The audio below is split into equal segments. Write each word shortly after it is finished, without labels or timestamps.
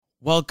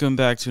Welcome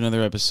back to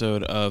another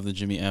episode of the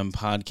Jimmy M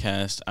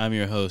Podcast. I'm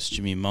your host,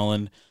 Jimmy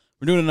Mullen.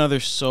 We're doing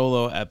another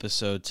solo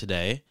episode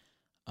today,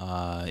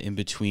 in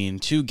between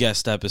two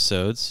guest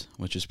episodes,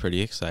 which is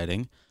pretty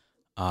exciting.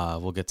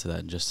 We'll get to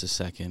that in just a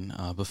second.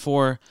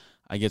 Before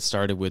I get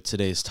started with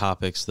today's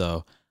topics,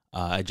 though,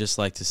 I'd just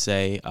like to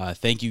say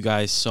thank you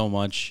guys so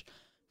much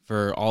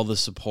for all the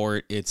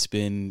support. It's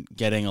been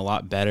getting a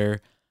lot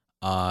better.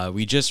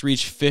 We just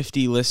reached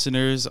 50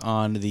 listeners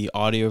on the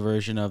audio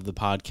version of the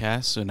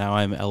podcast, so now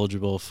I'm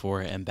eligible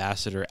for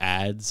ambassador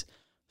ads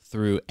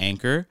through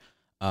Anchor.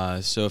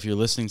 So if you're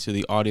listening to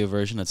the audio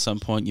version, at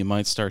some point you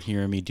might start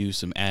hearing me do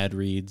some ad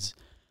reads.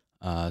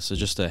 So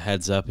just a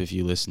heads up if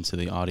you listen to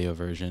the audio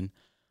version.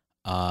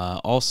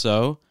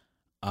 Also,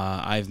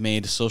 I've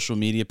made social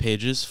media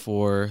pages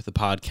for the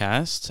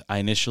podcast. I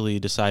initially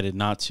decided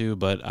not to,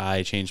 but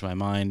I changed my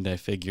mind. I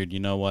figured, you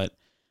know what,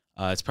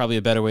 it's probably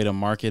a better way to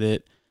market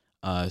it.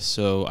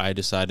 So I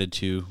decided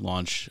to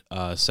launch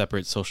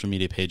separate social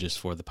media pages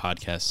for the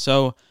podcast.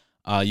 So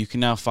you can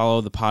now follow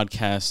the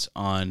podcast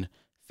on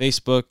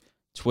Facebook,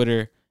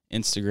 Twitter,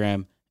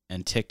 Instagram,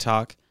 and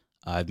TikTok.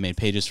 I've made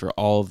pages for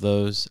all of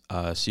those,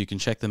 so you can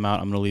check them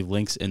out. I'm going to leave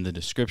links in the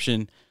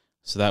description,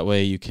 so that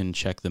way you can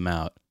check them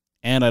out.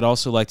 And I'd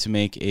also like to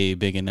make a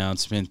big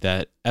announcement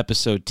that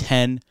episode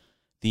 10,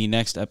 the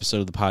next episode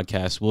of the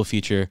podcast, will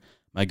feature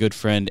my good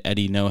friend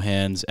Eddie No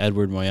Hands,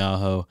 Edward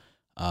Moyajo.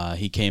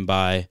 He came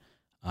by.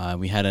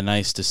 We had a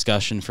nice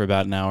discussion for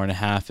about an hour and a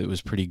half. It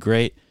was pretty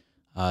great.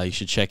 You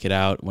should check it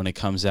out when it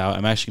comes out.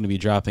 I'm actually going to be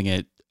dropping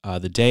it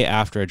the day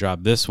after I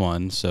drop this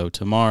one. So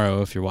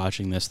tomorrow, if you're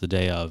watching this the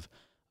day of,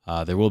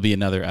 there will be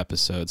another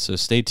episode. So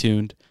stay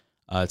tuned.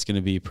 It's going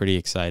to be pretty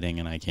exciting,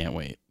 and I can't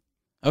wait.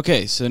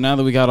 Okay, so now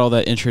that we got all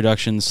that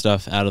introduction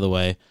stuff out of the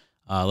way,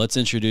 let's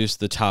introduce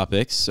the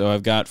topics. So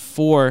I've got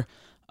four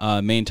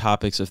main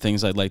topics of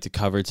things I'd like to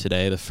cover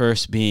today. The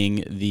first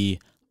being the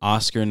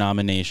Oscar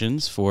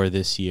nominations for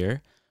this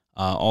year.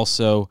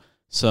 Also,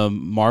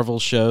 some Marvel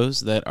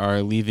shows that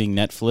are leaving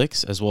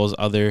Netflix, as well as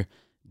other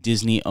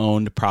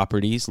Disney-owned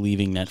properties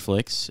leaving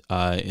Netflix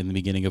in the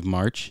beginning of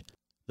March.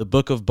 The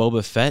Book of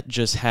Boba Fett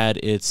just had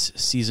its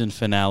season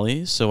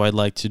finale, so I'd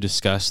like to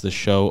discuss the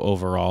show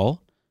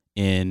overall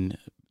in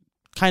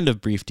kind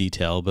of brief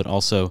detail, but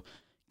also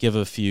give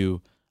a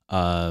few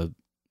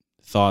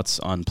thoughts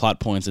on plot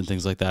points and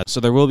things like that.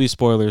 So there will be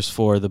spoilers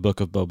for The Book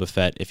of Boba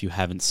Fett. If you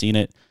haven't seen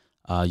it,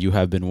 you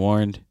have been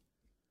warned.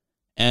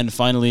 And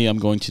finally, I'm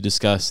going to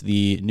discuss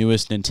the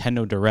newest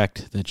Nintendo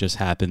Direct that just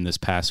happened this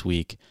past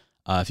week.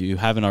 If you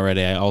haven't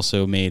already, I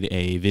also made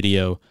a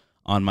video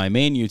on my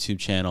main YouTube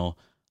channel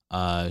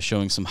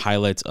showing some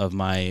highlights of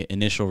my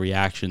initial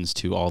reactions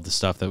to all the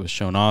stuff that was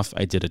shown off.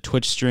 I did a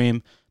Twitch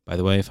stream. By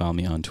the way, follow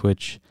me on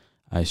Twitch.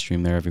 I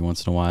stream there every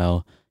once in a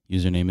while.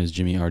 Username is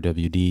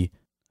JimmyRWD.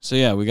 So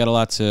yeah, we got a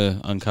lot to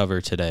uncover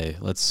today.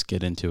 Let's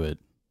get into it.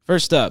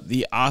 First up,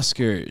 the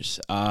Oscars.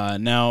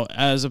 Now,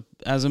 as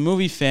a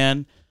movie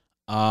fan,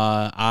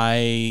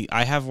 I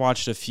have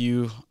watched a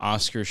few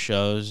Oscar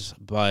shows,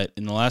 but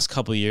in the last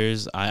couple of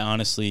years, I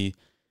honestly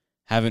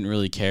haven't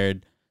really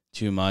cared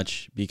too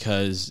much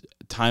because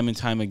time and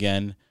time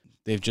again,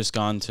 they've just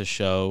gone to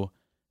show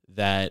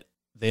that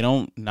they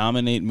don't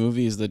nominate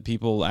movies that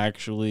people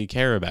actually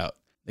care about.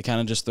 They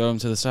kind of just throw them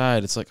to the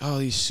side. It's like, oh,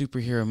 these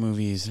superhero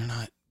movies, they're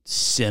not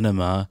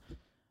cinema.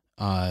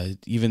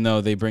 Even though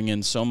they bring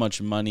in so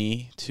much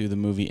money to the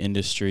movie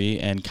industry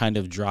and kind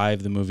of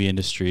drive the movie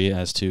industry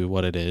as to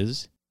what it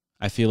is,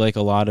 I feel like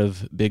a lot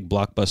of big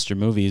blockbuster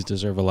movies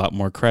deserve a lot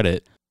more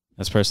credit.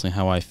 That's personally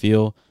how I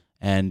feel.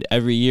 And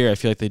every year, I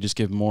feel like they just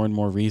give more and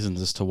more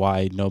reasons as to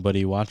why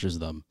nobody watches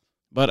them.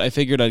 But I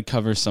figured I'd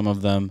cover some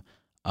of them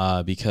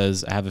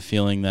because I have a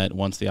feeling that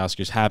once the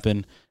Oscars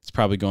happen, it's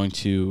probably going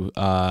to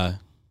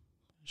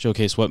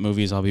showcase what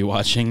movies I'll be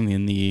watching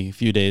in the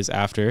few days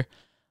after.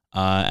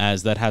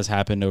 As that has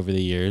happened over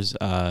the years.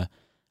 I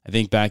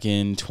think back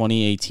in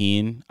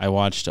 2018, I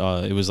watched,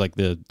 it was like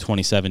the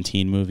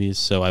 2017 movies,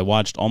 so I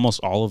watched almost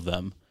all of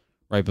them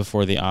right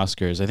before the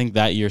Oscars. I think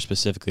that year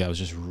specifically, I was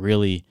just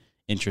really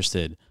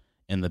interested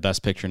in the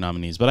Best Picture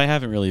nominees, but I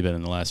haven't really been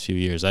in the last few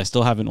years. I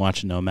still haven't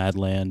watched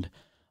Nomadland,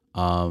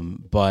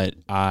 but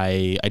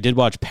I did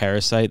watch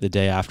Parasite the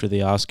day after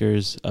the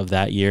Oscars of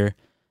that year.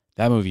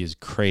 That movie is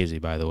crazy,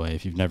 by the way.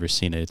 If you've never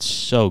seen it, it's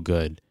so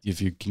good.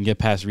 If you can get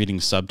past reading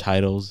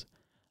subtitles,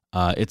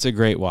 it's a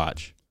great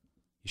watch.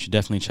 You should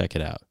definitely check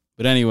it out.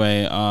 But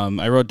anyway,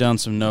 I wrote down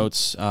some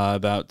notes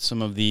about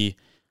some of the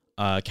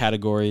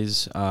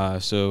categories.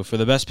 So for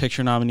the Best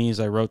Picture nominees,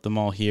 I wrote them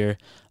all here.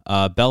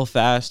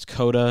 Belfast,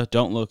 Coda,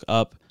 Don't Look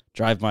Up,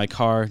 Drive My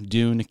Car,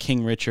 Dune,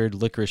 King Richard,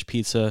 Licorice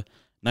Pizza,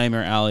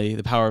 Nightmare Alley,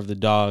 The Power of the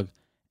Dog,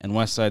 and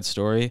West Side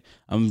Story.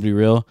 I'm going to be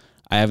real.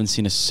 I haven't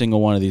seen a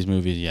single one of these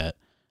movies yet.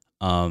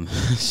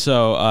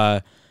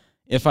 So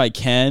if I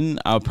can,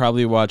 I'll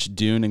probably watch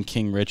Dune and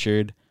King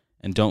Richard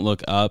and Don't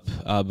Look Up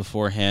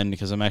beforehand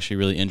because I'm actually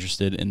really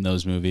interested in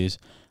those movies.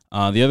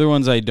 The other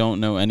ones I don't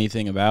know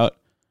anything about,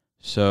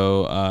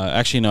 So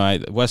actually, no,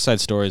 West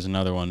Side Story is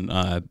another one,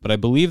 but I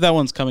believe that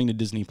one's coming to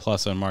Disney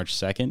Plus on March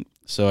 2nd.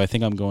 So I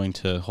think I'm going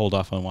to hold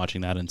off on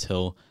watching that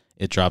until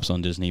it drops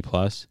on Disney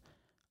Plus.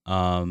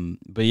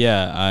 But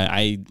yeah,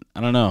 I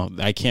don't know.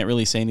 I can't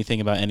really say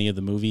anything about any of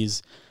the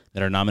movies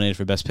that are nominated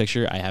for Best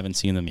Picture. I haven't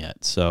seen them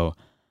yet. So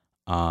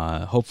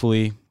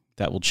hopefully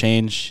that will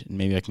change, and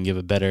maybe I can give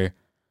a better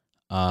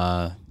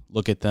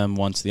look at them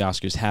once the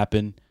Oscars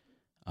happen.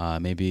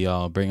 Maybe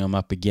I'll bring them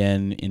up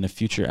again in a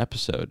future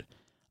episode.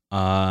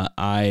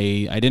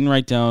 I didn't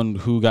write down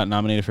who got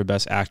nominated for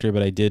Best Actor,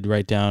 but I did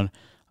write down.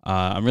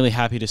 I'm really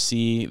happy to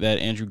see that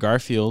Andrew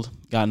Garfield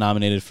got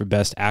nominated for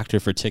Best Actor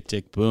for Tick,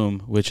 Tick, Boom,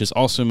 which is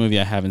also a movie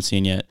I haven't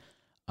seen yet.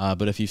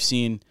 But if you've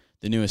seen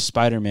the newest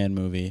Spider-Man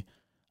movie,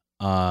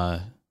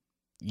 Andrew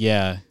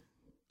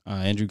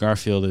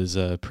Garfield is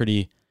a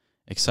pretty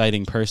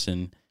exciting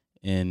person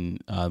in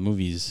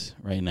movies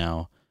right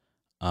now.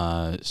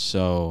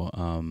 So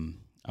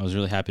I was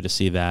really happy to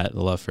see that,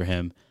 the love for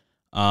him.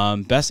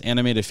 Best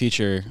Animated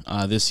Feature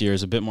this year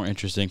is a bit more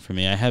interesting for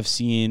me. I have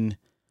seen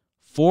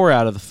 4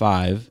 out of the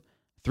 5,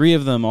 3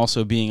 of them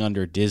also being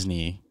under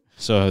Disney,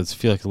 so I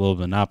feel like a little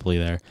monopoly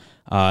there.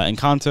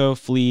 Encanto,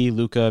 Flea,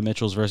 Luca,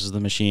 Mitchell's vs. the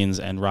Machines,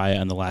 and Raya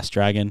and the Last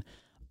Dragon.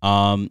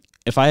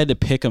 If I had to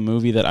pick a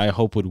movie that I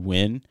hope would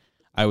win,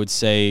 I would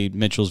say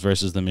Mitchell's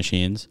vs. the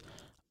Machines.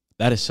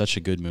 That is such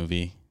a good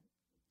movie.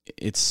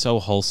 It's so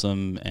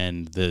wholesome,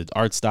 and the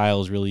art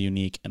style is really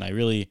unique, and I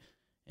really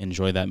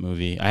enjoy that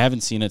movie. I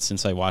haven't seen it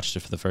since I watched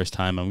it for the first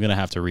time. I'm going to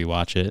have to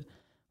rewatch it,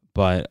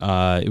 but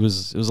it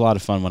was a lot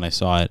of fun when I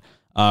saw it.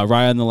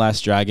 Raya and the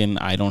Last Dragon,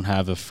 I don't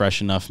have a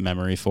fresh enough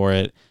memory for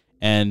it,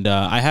 and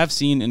I have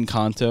seen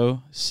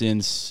Encanto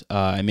since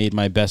I made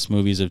my Best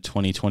Movies of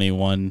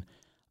 2021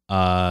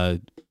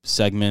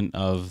 segment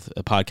of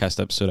a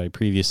podcast episode I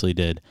previously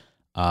did.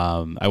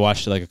 I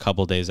watched it like a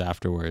couple days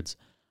afterwards.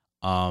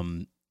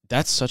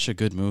 That's such a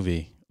good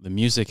movie. The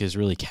music is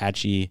really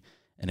catchy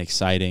and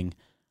exciting.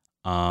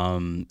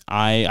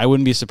 I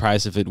wouldn't be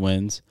surprised if it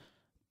wins,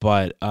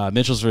 but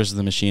Mitchell's vs.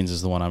 the Machines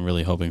is the one I'm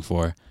really hoping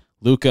for.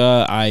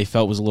 Luca, I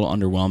felt was a little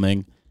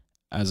underwhelming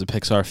as a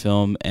Pixar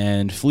film,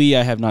 and Flea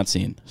I have not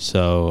seen,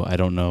 so I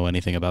don't know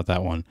anything about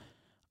that one.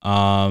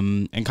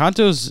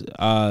 Encanto's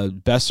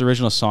Best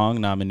Original Song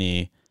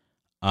nominee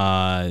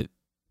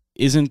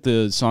isn't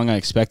the song I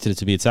expected it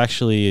to be. It's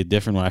actually a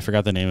different one. I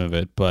forgot the name of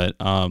it, but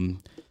I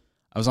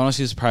was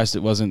honestly surprised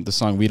it wasn't the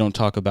song We Don't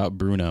Talk About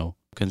Bruno,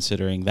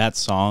 considering that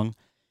song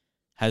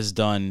has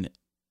done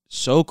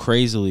so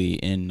crazily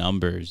in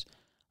numbers.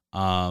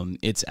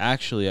 It's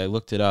actually, I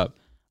looked it up,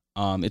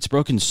 it's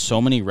broken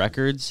so many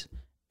records,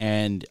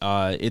 and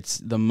it's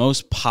the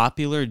most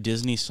popular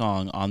Disney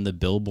song on the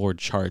Billboard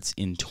charts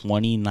in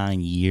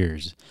 29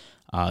 years.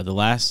 The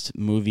last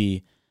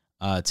movie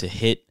to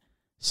hit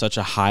such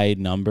a high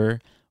number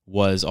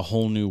was A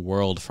Whole New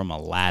World from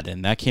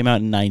Aladdin. That came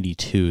out in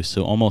 92,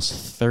 so almost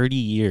 30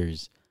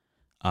 years.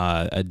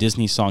 A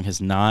Disney song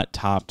has not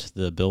topped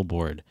the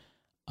Billboard.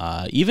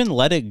 Even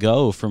Let It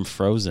Go from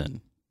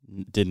Frozen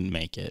didn't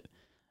make it.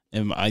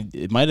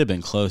 It might have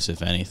been close,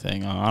 if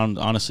anything. I'm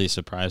honestly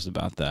surprised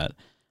about that.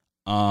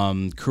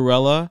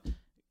 Cruella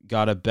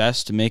got a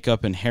Best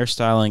Makeup and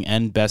Hairstyling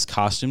and Best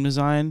Costume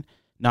Design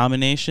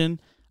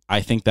nomination.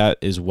 I think that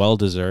is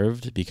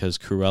well-deserved because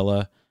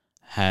Cruella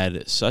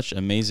had such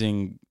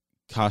amazing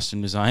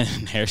costume design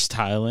and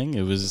hairstyling.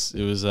 It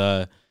was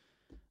a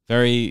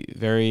very,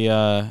 very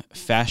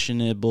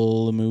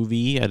fashionable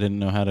movie. I didn't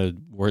know how to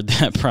word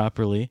that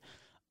properly.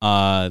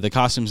 The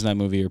costumes in that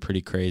movie are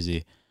pretty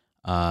crazy.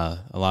 A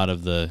lot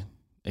of the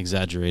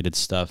exaggerated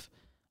stuff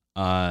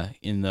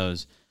in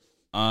those.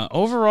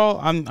 Overall,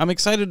 I'm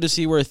excited to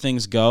see where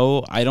things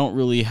go. I don't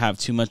really have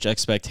too much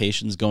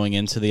expectations going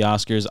into the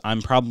Oscars.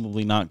 I'm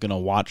probably not going to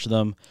watch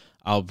them.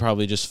 I'll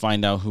probably just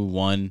find out who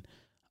won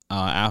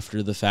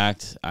after the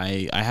fact.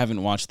 I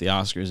haven't watched the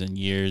Oscars in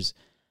years.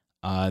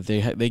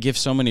 They give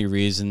so many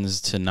reasons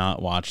to not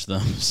watch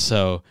them.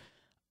 So,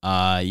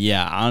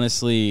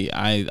 honestly,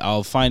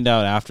 I'll find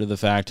out after the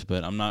fact,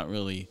 but I'm not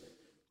really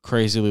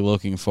crazily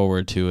looking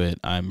forward to it.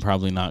 I'm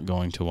probably not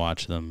going to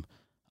watch them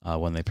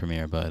when they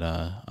premiere, but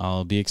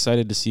I'll be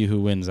excited to see who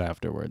wins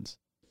afterwards.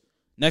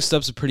 Next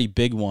up's a pretty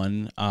big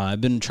one.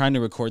 I've been trying to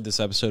record this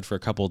episode for a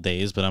couple of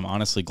days, but I'm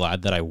honestly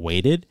glad that I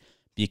waited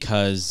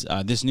because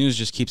this news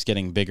just keeps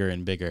getting bigger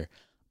and bigger.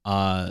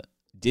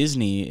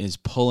 Disney is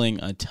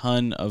pulling a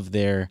ton of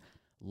their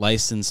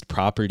licensed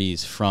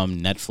properties from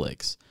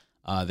Netflix.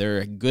 There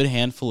are a good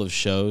handful of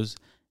shows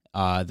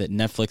that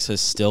Netflix has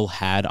still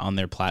had on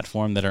their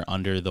platform that are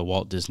under the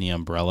Walt Disney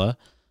umbrella,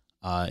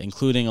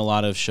 including a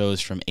lot of shows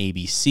from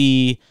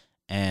ABC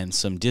and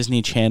some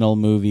Disney Channel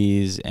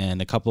movies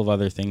and a couple of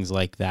other things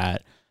like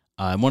that.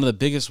 And one of the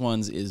biggest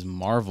ones is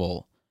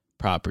Marvel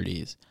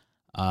properties.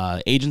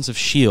 Agents of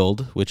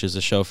S.H.I.E.L.D., which is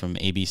a show from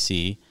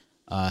ABC,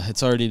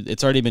 it's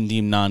already been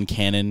deemed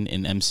non-canon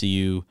in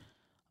MCU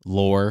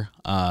lore,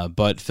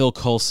 but Phil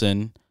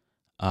Coulson,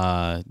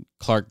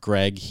 Clark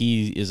Gregg,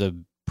 he is a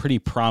pretty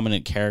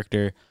prominent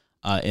character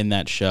in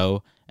that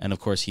show, and of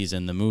course he's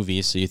in the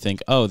movie, so you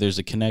think, oh, there's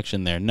a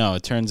connection there. No,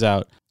 it turns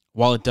out,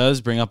 while it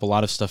does bring up a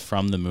lot of stuff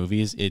from the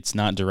movies, it's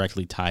not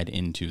directly tied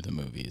into the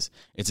movies.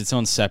 It's its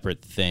own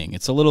separate thing.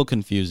 It's a little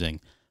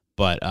confusing,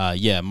 but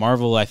yeah,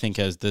 Marvel, I think,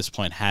 at this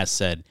point has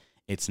said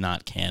it's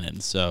not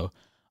canon. So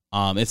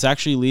it's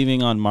actually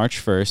leaving on March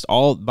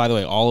 1st. By the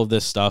way, all of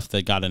this stuff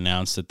that got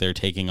announced that they're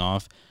taking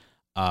off,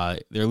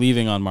 they're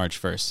leaving on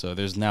March 1st. So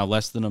there's now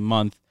less than a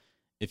month.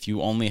 If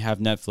you only have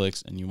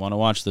Netflix and you want to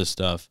watch this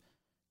stuff,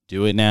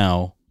 do it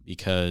now,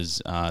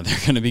 because they're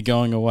going to be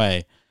going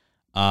away.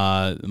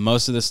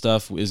 Most of the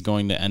stuff is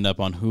going to end up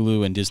on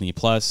Hulu and Disney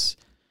Plus,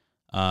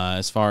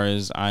 as far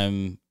as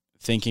I'm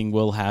thinking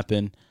will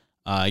happen.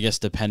 I guess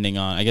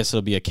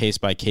it'll be a case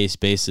by case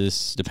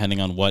basis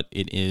depending on what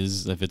it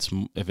is. If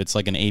it's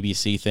like an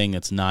ABC thing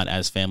that's not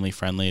as family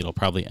friendly, it'll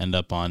probably end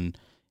up on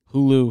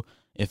Hulu.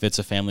 If it's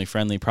a family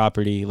friendly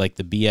property like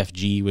the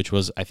BFG, which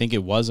I think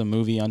it was a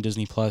movie on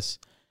Disney Plus,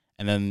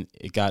 and then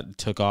it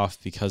took off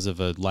because of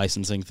a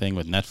licensing thing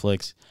with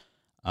Netflix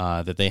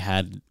that they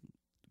had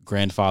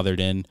grandfathered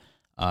in,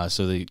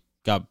 so they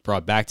got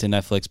brought back to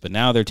Netflix, but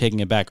now they're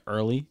taking it back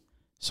early.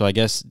 So I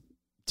guess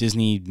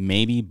Disney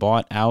maybe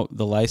bought out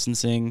the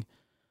licensing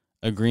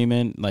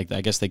agreement. Like,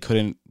 I guess they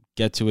couldn't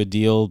get to a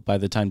deal by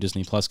the time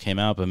Disney Plus came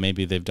out, but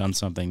maybe they've done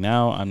something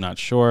now. I'm not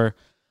sure.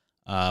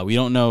 We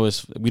don't know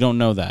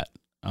that.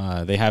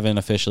 They haven't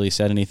officially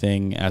said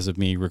anything as of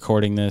me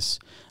recording this.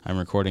 I'm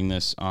recording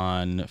this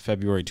on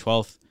February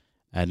 12th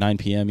at 9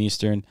 p.m.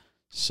 Eastern.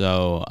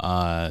 So,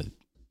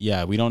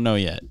 yeah, we don't know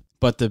yet.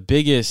 But the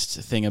biggest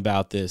thing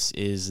about this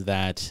is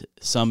that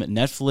some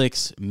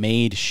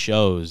Netflix-made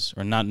shows,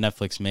 or not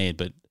Netflix-made,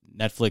 but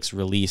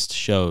Netflix-released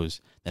shows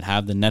that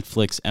have the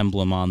Netflix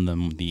emblem on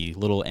them, the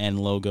little N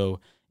logo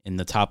in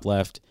the top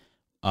left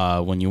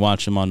when you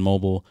watch them on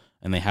mobile,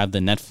 and they have the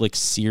Netflix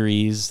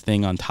series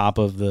thing on top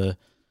of the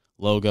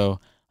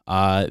logo.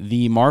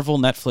 The Marvel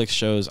Netflix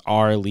shows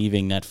are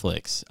leaving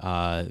Netflix.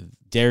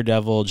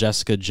 Daredevil,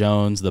 Jessica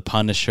Jones, The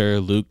Punisher,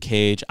 Luke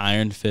Cage,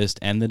 Iron Fist,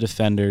 and The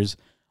Defenders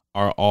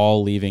are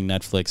all leaving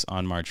Netflix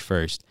on March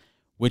 1st,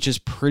 which is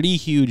pretty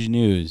huge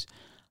news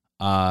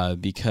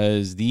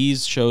because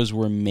these shows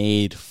were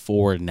made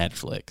for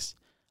Netflix.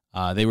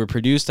 They were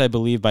produced, I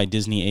believe, by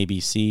Disney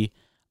ABC.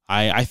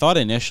 I thought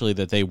initially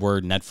that they were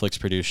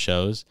Netflix-produced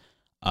shows,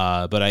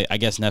 but I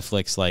guess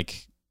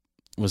Netflix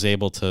was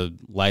able to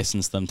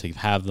license them to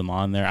have them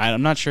on there.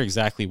 I'm not sure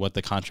exactly what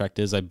the contract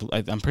is.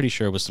 I'm pretty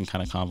sure it was some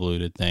kind of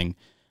convoluted thing.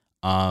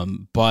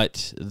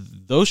 But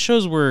those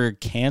shows were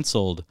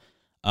canceled.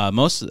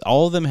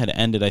 All of them had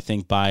ended, I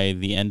think, by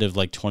the end of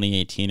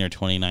 2018 or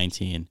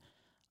 2019.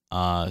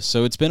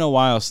 So it's been a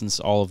while since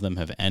all of them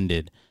have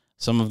ended.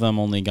 Some of them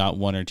only got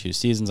 1 or 2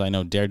 seasons. I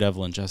know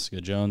Daredevil and Jessica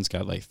Jones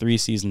got 3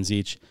 seasons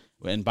each.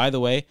 And by the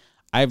way,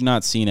 I have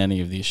not seen any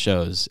of these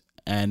shows.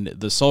 And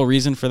the sole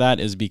reason for that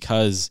is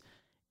because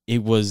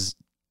it was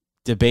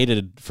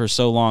debated for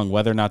so long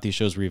whether or not these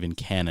shows were even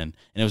canon.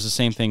 And it was the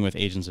same thing with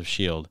Agents of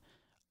S.H.I.E.L.D.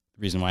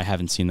 The reason why I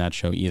haven't seen that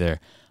show either.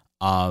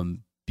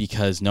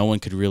 Because no one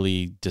could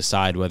really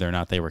decide whether or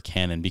not they were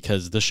canon,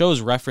 because the shows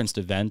referenced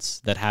events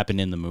that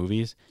happened in the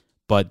movies,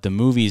 but the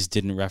movies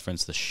didn't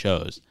reference the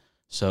shows.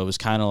 So it was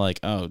kind of like,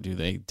 oh, do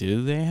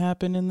they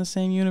happen in the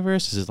same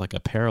universe? Is it like a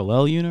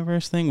parallel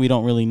universe thing? We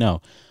don't really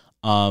know.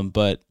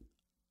 But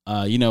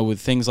with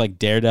things like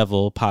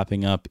Daredevil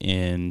popping up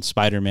in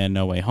Spider-Man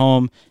No Way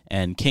Home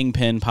and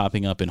Kingpin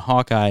popping up in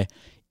Hawkeye,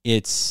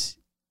 it's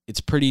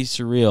pretty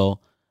surreal.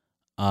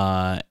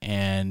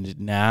 And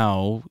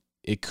now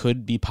it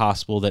could be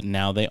possible that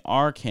now they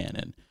are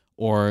canon,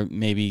 or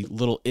maybe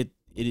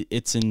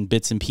it's in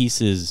bits and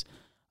pieces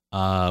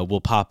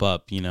will pop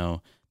up.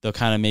 They'll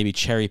kind of maybe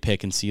cherry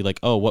pick and see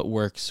what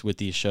works with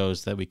these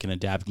shows that we can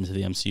adapt into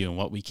the MCU and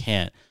what we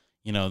can't.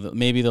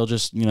 Maybe they'll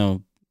just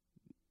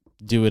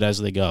do it as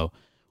they go.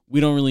 We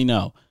don't really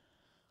know.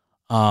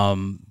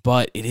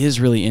 But it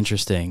is really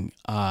interesting.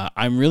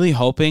 I'm really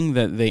hoping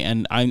that they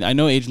end. I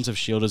know Agents of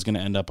S.H.I.E.L.D. is going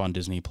to end up on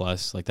Disney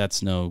Plus.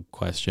 That's no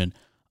question.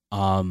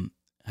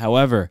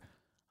 However,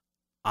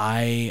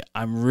 I'm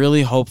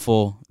really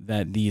hopeful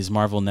that these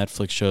Marvel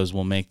Netflix shows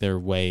will make their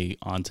way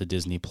onto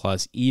Disney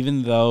Plus,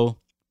 even though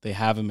they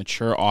have a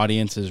mature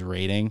audience's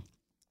rating,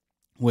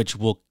 which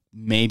will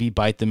maybe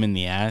bite them in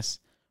the ass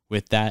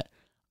with that.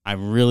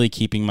 I'm really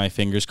keeping my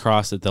fingers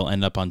crossed that they'll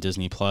end up on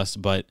Disney Plus,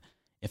 but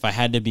if I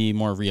had to be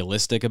more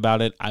realistic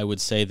about it, I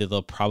would say that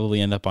they'll probably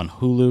end up on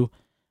Hulu,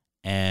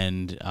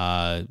 and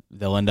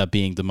they'll end up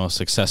being the most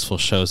successful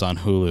shows on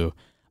Hulu,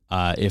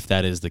 if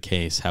that is the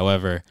case.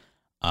 However,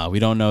 we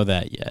don't know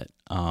that yet.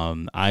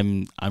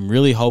 I'm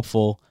really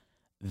hopeful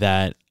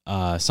that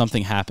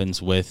something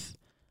happens with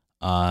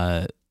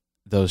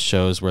those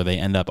shows where they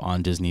end up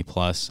on Disney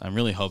Plus. I'm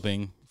really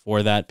hoping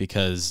for that,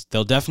 because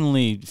they'll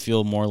definitely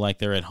feel more like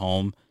they're at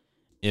home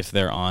if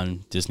they're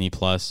on Disney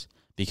Plus,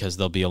 because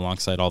they'll be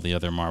alongside all the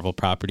other Marvel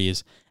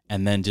properties,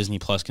 and then Disney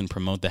Plus can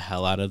promote the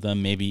hell out of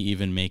them, maybe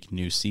even make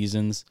new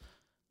seasons.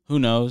 Who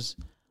knows?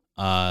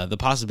 The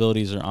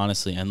possibilities are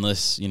honestly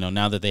endless.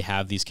 Now that they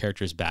have these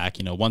characters back,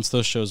 once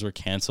those shows were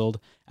canceled,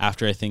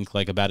 after I think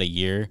like about a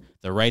year,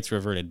 the rights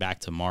reverted back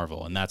to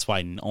Marvel, and that's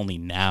why only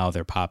now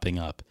they're popping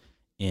up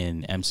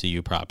in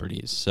MCU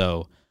properties.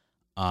 So,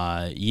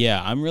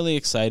 yeah, I'm really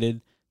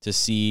excited to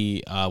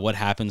see what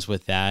happens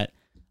with that.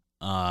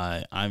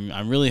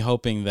 I'm really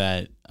hoping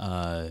that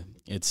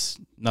it's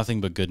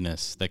nothing but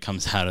goodness that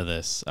comes out of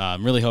this.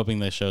 I'm really hoping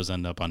the shows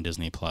end up on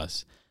Disney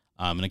Plus.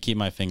 I'm gonna keep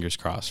my fingers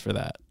crossed for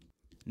that.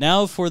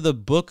 Now for the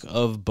Book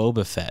of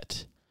Boba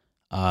Fett.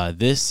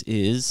 This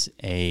is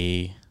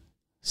a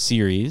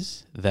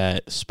series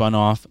that spun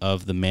off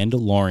of The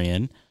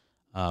Mandalorian,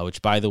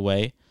 which, by the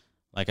way,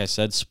 like I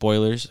said,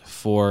 spoilers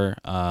for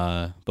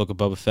Book of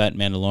Boba Fett,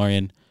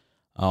 Mandalorian,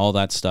 all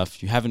that stuff.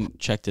 If you haven't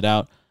checked it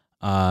out,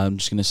 I'm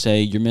just going to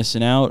say you're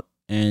missing out,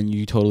 and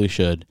you totally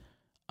should.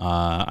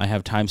 I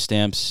have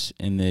timestamps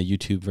in the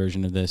YouTube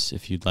version of this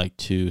if you'd like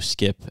to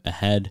skip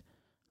ahead,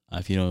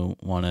 if you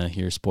don't want to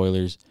hear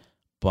spoilers.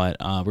 But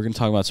we're going to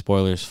talk about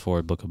spoilers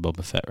for Book of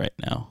Boba Fett right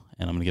now,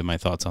 and I'm going to give my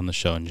thoughts on the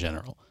show in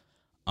general.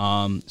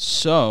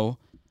 So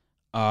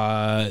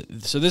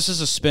this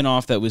is a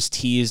spinoff that was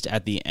teased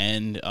at the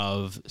end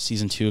of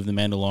Season 2 of The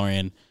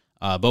Mandalorian.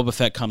 Boba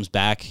Fett comes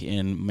back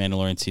in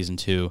Mandalorian Season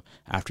 2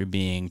 after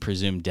being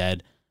presumed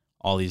dead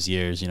all these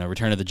years.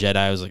 Return of the Jedi,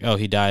 I was like, oh,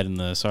 he died in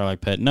the Sarlacc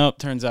pit. Nope,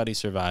 turns out he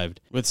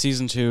survived. With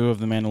Season 2 of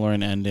The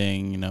Mandalorian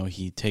ending,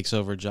 he takes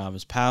over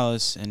Jabba's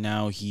palace, and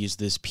now he's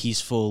this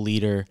peaceful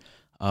leader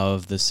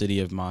of the city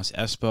of Mos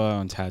Espa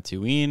on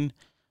Tatooine,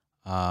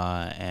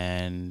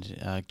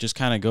 and just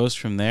kind of goes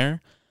from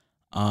there.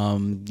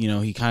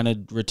 He kind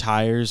of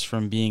retires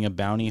from being a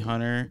bounty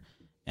hunter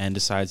and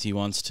decides he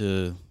wants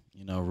to,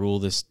 rule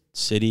this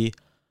city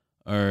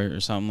or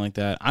something like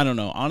that. I don't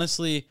know.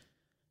 Honestly,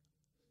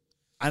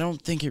 I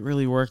don't think it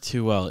really worked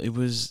too well. It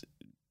was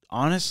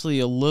honestly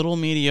a little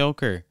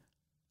mediocre.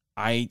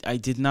 I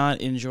did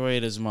not enjoy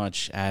it as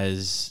much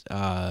as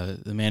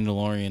The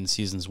Mandalorian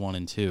Seasons 1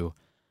 and 2,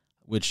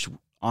 which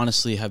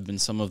honestly have been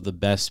some of the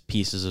best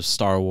pieces of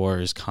Star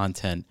Wars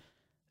content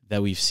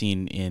that we've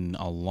seen in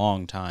a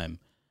long time.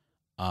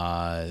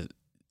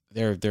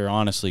 They're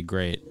honestly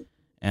great,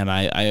 and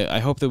I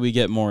hope that we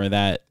get more of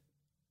that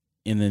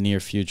in the near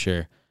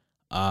future.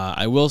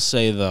 I will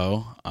say,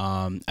 though,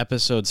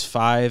 episodes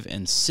 5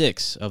 and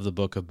 6 of the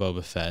Book of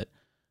Boba Fett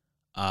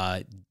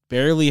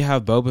barely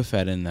have Boba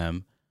Fett in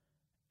them,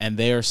 and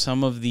they are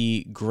some of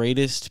the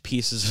greatest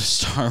pieces of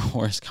Star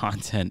Wars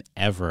content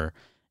ever,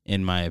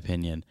 in my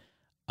opinion,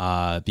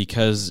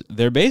 because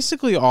they're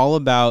basically all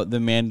about the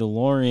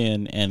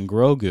Mandalorian and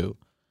Grogu.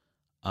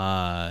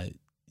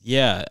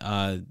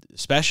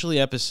 Especially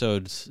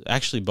episodes,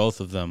 actually both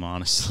of them,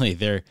 honestly,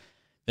 they're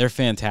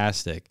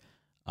fantastic.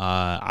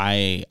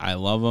 I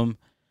love them.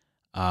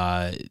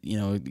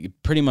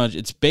 Pretty much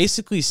it's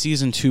basically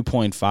season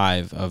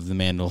 2.5 of The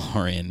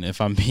Mandalorian, if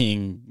I'm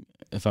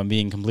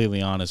being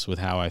completely honest with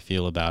how I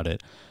feel about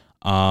it.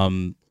 Now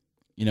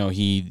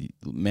he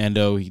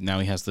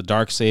has the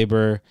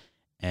Darksaber,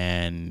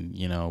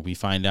 and we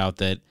find out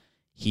that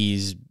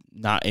he's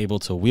not able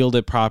to wield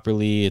it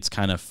properly. It's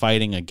kind of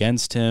fighting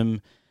against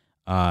him.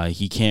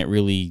 He can't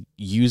really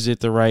use it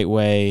the right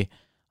way.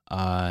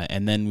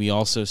 And then we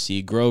also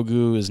see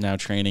Grogu is now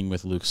training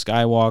with Luke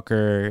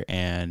Skywalker,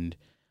 and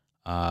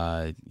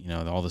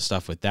all the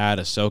stuff with that.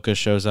 Ahsoka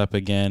shows up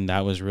again.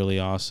 That was really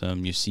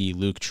awesome. You see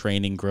Luke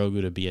training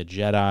Grogu to be a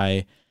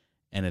Jedi,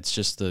 and it's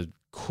just the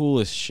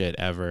coolest shit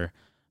ever.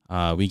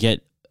 We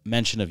get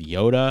mention of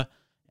Yoda,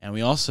 and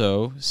we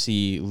also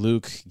see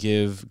Luke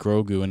give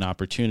Grogu an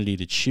opportunity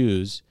to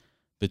choose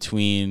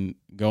between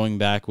going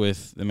back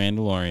with the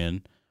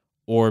Mandalorian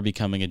or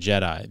becoming a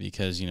Jedi,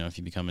 because, if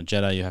you become a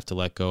Jedi, you have to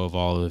let go of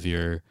all of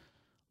your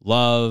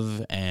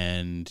love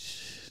and,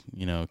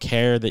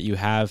 care that you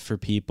have for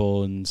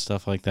people and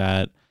stuff like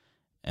that,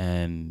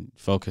 and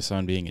focus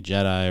on being a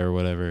Jedi or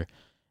whatever.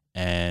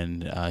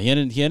 And he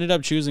ended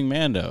up choosing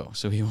Mando,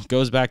 so he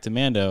goes back to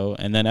Mando,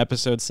 and then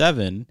episode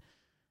 7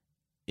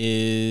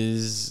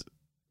 is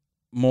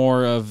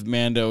more of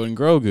Mando and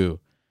Grogu,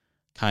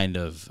 kind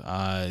of.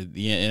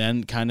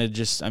 And kind of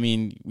just,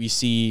 we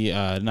see,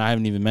 and I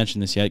haven't even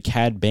mentioned this yet,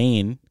 Cad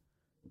Bane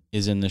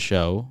is in the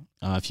show.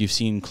 If you've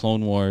seen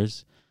Clone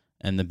Wars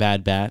and The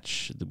Bad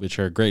Batch, which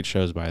are great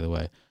shows, by the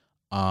way,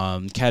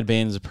 Cad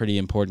Bane is a pretty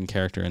important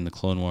character in the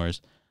Clone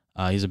Wars.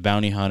 He's a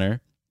bounty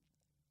hunter,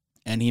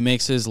 and he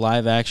makes his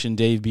live-action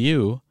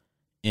debut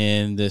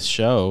in this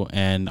show,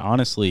 and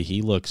honestly,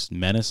 he looks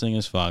menacing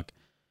as fuck.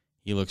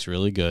 He looks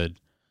really good,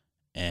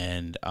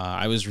 and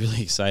I was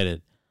really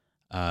excited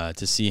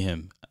to see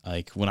him.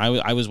 Like, when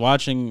I was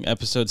watching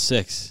episode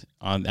 6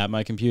 at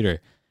my computer,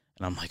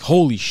 and I'm like,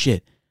 holy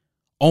shit,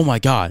 oh my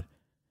god,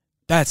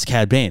 that's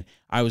Cad Bane.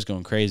 I was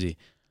going crazy,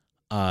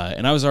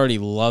 and I was already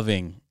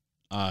loving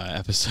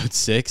episode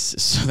 6,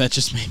 so that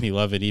just made me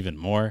love it even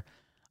more,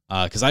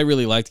 because I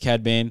really liked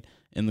Cad Bane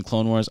in the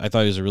Clone Wars. I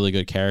thought he was a really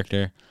good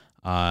character.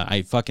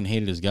 I fucking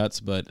hated his guts,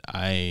 but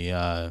he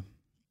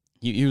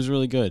was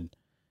really good.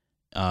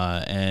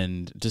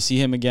 and to see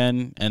him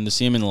again and to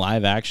see him in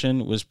live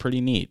action was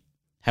pretty neat.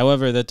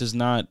 However, that does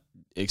not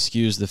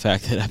excuse the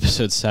fact that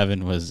episode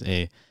 7 was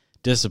a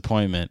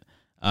disappointment.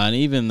 And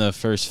even the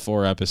first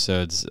 4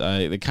 episodes,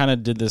 they kind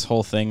of did this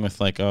whole thing with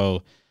like,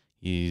 oh,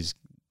 he's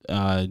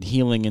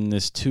healing in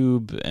this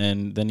tube,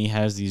 and then he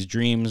has these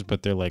dreams,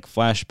 but they're like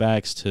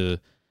flashbacks to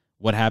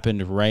what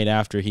happened right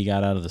after he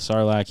got out of the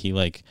Sarlacc. He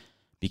like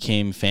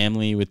became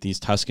family with these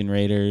Tusken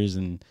Raiders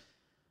and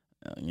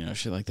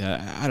shit like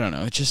that. I don't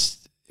know. It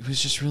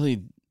was just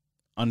really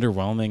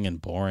underwhelming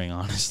and boring,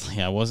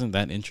 honestly. I wasn't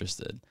that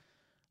interested.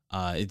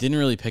 It didn't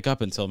really pick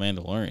up until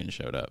Mandalorian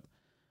showed up.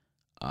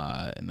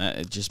 And that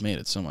it just made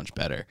it so much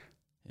better,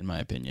 in my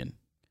opinion.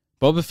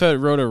 Boba Fett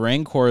rode a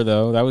Rancor,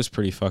 though. That was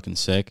pretty fucking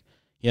sick.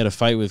 He had a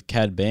fight with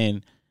Cad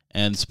Bane,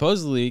 and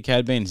supposedly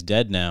Cad Bane's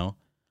dead now.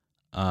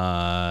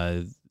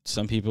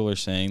 Some people are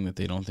saying that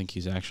they don't think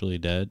he's actually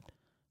dead,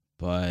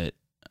 but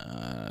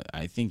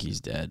I think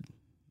he's dead.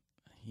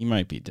 He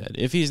might be dead.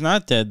 If he's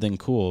not dead, then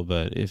cool,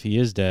 but if he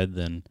is dead,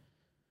 then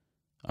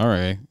all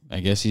right, I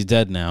guess he's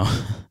dead now.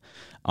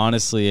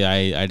 Honestly,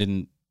 I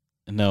didn't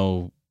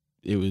know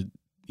it would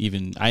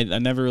even... I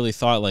never really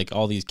thought, like,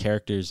 all these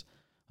characters,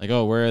 like,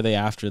 oh, where are they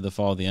after the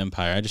fall of the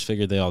Empire? I just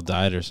figured they all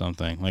died or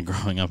something. Like,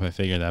 growing up, I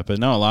figured that. But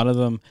no, a lot of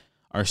them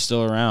are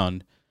still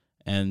around,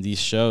 and these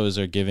shows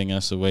are giving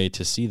us a way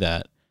to see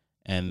that,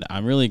 and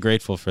I'm really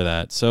grateful for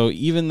that. So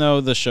even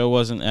though the show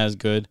wasn't as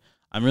good,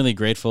 I'm really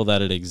grateful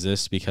that it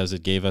exists because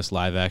it gave us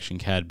live-action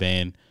Cad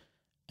Bane,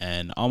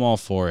 and I'm all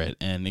for it.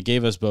 And it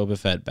gave us Boba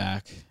Fett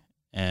back,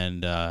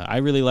 and I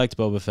really liked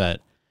Boba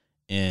Fett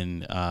in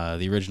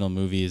the original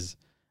movies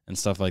and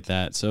stuff like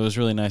that. So it was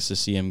really nice to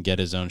see him get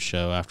his own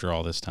show after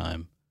all this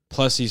time.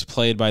 Plus, he's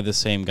played by the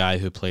same guy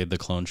who played the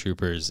clone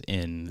troopers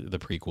in the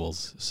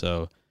prequels,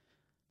 so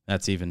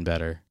that's even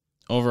better.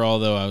 Overall,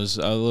 though, I was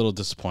a little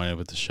disappointed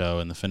with the show,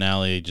 and the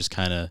finale just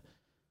kind of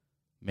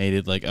made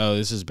it like, oh,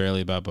 this is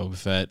barely about Boba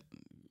Fett.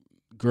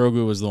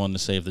 Grogu was the one to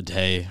save the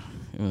day.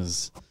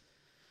 It's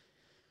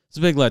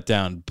a big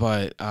letdown,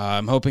 but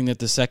I'm hoping that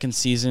the second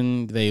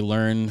season they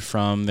learn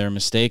from their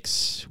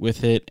mistakes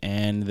with it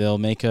and they'll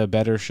make a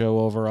better show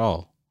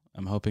overall.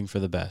 I'm hoping for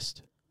the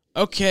best.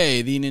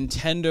 Okay, the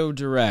Nintendo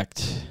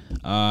Direct.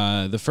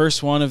 The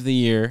first one of the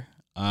year,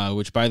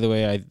 which, by the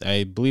way,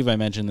 I believe I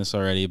mentioned this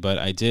already, but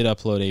I did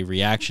upload a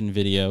reaction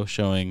video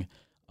showing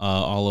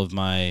all of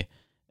my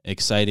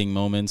exciting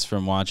moments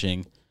from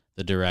watching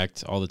the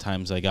Direct, all the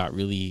times I got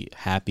really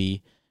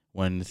happy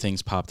when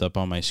things popped up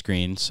on my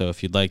screen. So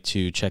if you'd like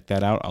to check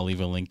that out, I'll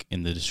leave a link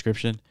in the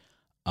description.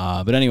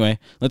 But anyway,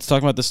 let's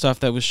talk about the stuff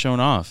that was shown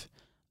off.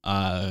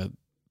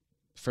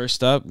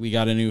 First up, we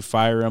got a new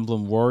Fire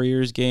Emblem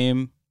Warriors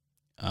game.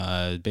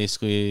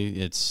 Basically,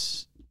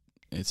 it's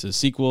a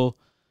sequel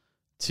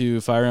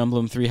to Fire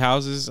Emblem Three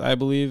Houses, I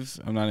believe.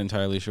 I'm not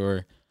entirely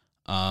sure.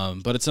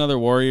 But it's another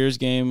Warriors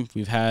game.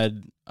 We've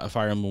had a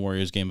Fire Emblem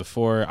Warriors game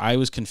before. I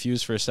was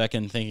confused for a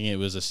second, thinking it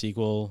was a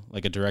sequel,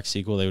 like a direct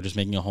sequel. They were just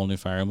making a whole new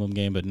Fire Emblem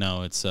game, but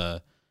no, it's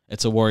a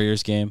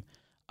Warriors game.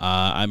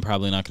 I'm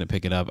probably not going to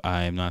pick it up.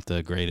 I'm not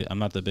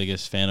the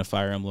biggest fan of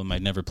Fire Emblem.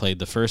 I'd never played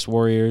the first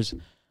Warriors.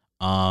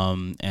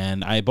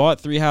 And I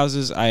bought Three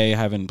Houses. I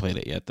haven't played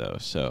it yet though,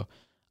 so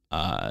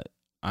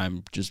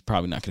I'm just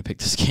probably not going to pick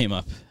this game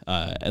up,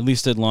 at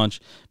least at launch.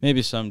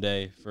 Maybe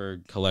someday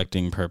for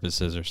collecting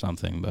purposes or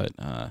something, but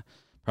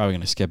probably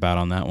going to skip out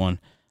on that one.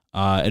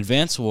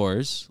 Advance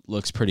Wars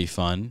looks pretty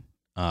fun.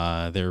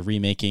 They're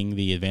remaking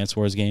the Advance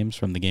Wars games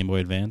from the Game Boy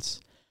Advance.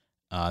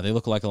 They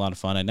look like a lot of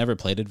fun. I never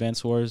played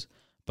Advance Wars,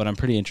 but I'm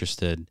pretty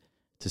interested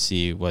to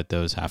see what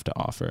those have to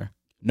offer.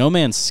 No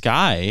Man's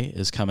Sky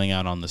is coming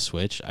out on the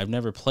Switch. I've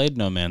never played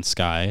No Man's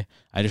Sky.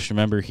 I just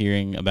remember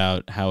hearing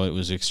about how it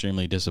was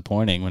extremely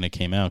disappointing when it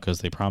came out because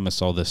they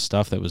promised all this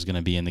stuff that was going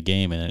to be in the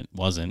game and it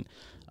wasn't.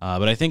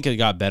 But I think it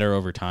got better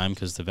over time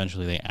because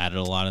eventually they added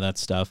a lot of that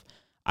stuff.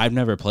 I've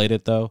never played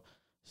it though,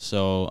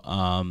 so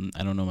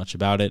I don't know much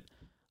about it.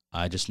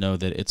 I just know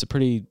that it's a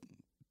pretty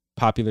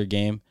popular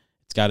game.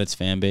 It's got its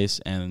fan base,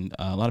 and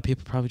a lot of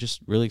people are probably just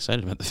really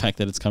excited about the fact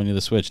that it's coming to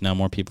the Switch. Now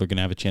more people are going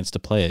to have a chance to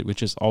play it,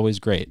 which is always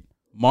great.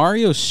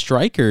 Mario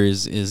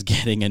Strikers is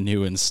getting a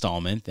new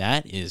installment.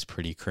 That is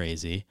pretty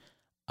crazy.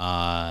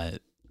 I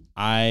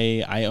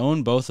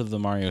own both of the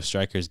Mario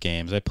Strikers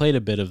games. I played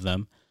a bit of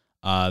them.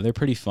 They're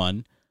pretty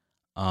fun.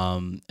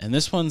 And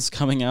this one's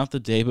coming out the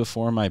day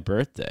before my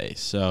birthday,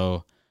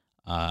 so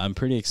I'm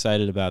pretty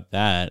excited about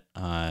that.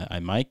 I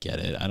might get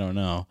it. I don't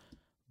know.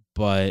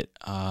 But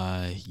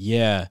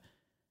yeah.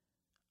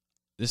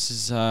 This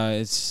is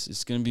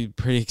it's going to be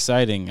pretty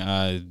exciting.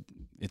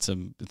 It's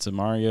a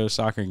Mario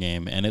soccer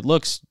game, and it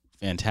looks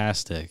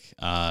fantastic.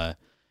 I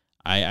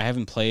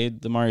haven't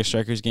played the Mario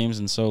Strikers games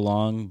in so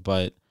long,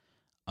 but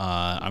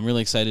I'm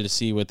really excited to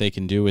see what they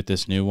can do with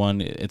this new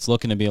one. It's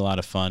looking to be a lot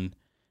of fun,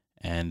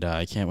 and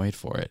I can't wait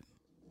for it.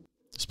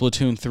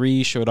 Splatoon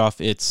 3 showed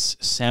off its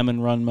Salmon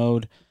Run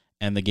mode,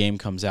 and the game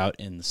comes out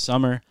in the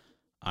summer.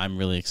 I'm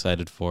really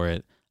excited for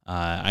it.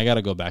 I got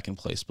to go back and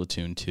play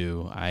Splatoon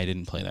 2. I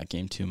didn't play that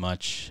game too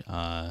much.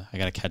 I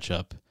got to catch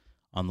up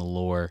on the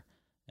lore.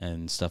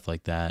 and stuff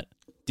like that.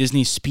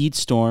 Disney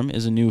Speedstorm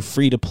is a new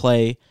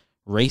free-to-play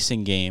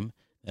racing game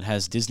that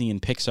has Disney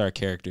and Pixar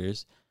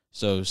characters,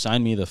 so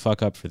sign me the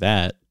fuck up for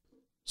that.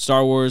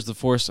 Star Wars The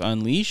Force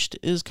Unleashed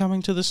is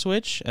coming to the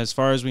Switch. As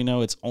far as we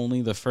know, it's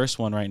only the first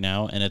one right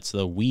now, and it's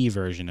the Wii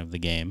version of the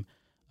game,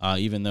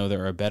 even though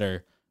there are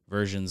better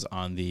versions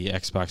on the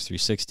Xbox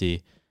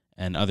 360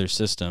 and other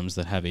systems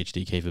that have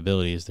HD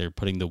capabilities. They're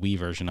putting the Wii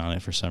version on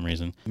it for some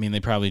reason. I mean, they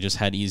probably just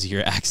had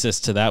easier access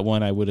to that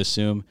one, I would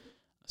assume,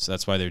 so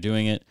that's why they're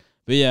doing it.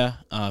 But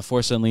yeah,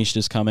 Force Unleashed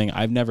is coming.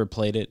 I've never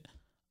played it.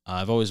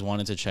 I've always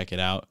wanted to check it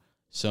out,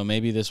 so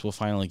maybe this will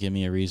finally give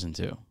me a reason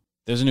to.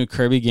 There's a new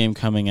Kirby game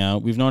coming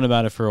out. We've known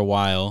about it for a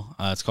while.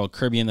 It's called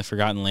Kirby and the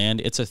Forgotten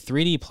Land. It's a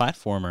 3D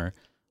platformer,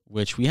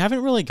 which we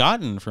haven't really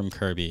gotten from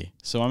Kirby,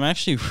 so I'm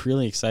actually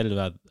really excited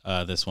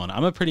about this one.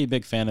 I'm a pretty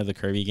big fan of the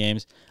Kirby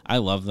games. I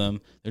love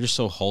them. They're just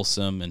so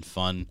wholesome and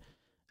fun,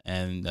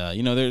 and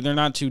they're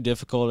not too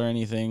difficult or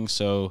anything,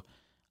 so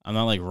I'm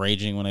not like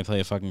raging when I play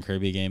a fucking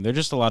Kirby game. They're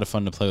just a lot of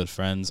fun to play with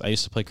friends. I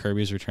used to play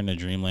Kirby's Return to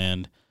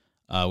Dreamland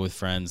with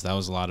friends. That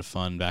was a lot of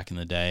fun back in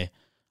the day.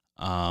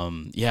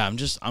 I'm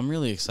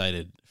really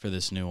excited for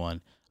this new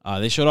one.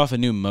 They showed off a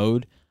new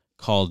mode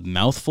called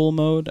Mouthful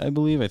Mode, I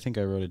believe. I think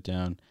I wrote it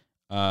down.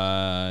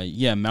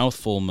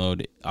 Mouthful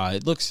Mode.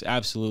 It looks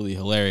absolutely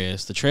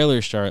hilarious. The trailer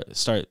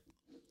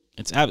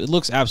it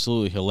looks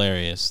absolutely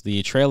hilarious.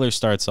 The trailer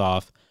starts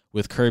off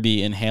with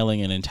Kirby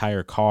inhaling an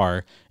entire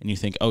car, and you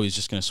think, oh, he's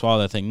just going to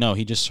swallow that thing. No,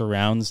 he just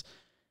surrounds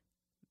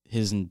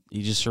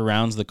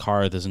the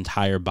car with his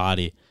entire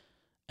body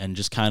and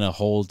just kind of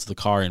holds the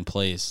car in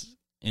place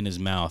in his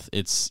mouth.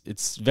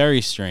 It's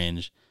very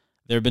strange.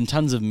 There have been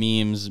tons of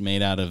memes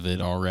made out of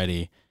it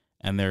already,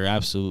 and they're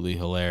absolutely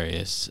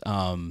hilarious.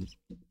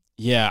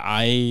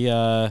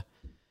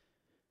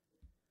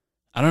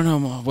 I don't know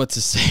what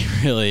to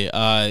say, really.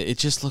 It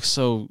just looks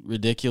so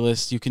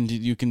ridiculous. You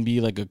can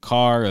be like a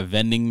car, a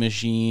vending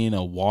machine,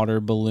 a water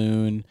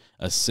balloon,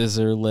 a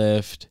scissor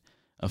lift,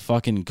 a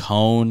fucking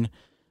cone.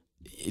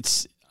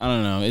 I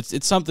don't know.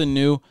 It's something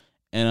new,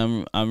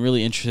 and I'm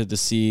really interested to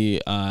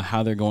see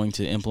how they're going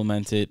to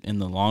implement it in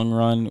the long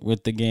run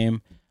with the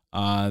game.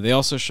 They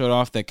also showed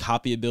off that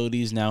copy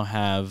abilities now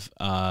have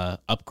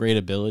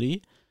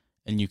upgradability,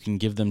 and you can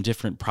give them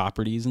different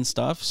properties and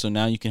stuff. So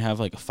now you can have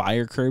like a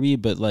fire Kirby,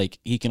 but like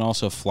he can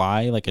also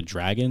fly like a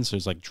dragon. So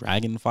there's like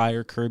dragon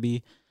fire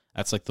Kirby.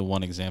 That's like the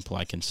one example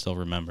I can still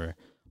remember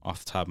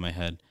off the top of my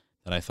head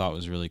that I thought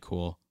was really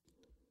cool.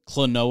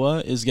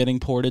 Klonoa is getting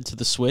ported to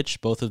the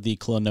Switch, both of the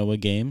Klonoa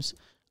games.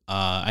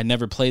 I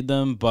never played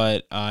them,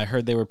 but I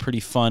heard they were pretty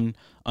fun,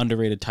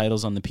 underrated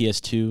titles on the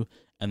PS2.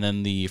 And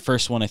then the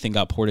first one I think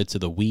got ported to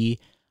the Wii.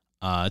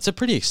 It's a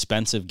pretty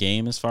expensive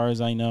game as far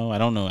as I know. I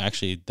don't know.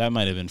 Actually, that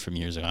might have been from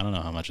years ago. I don't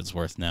know how much it's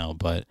worth now,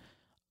 but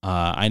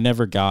I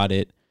never got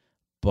it.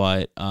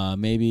 But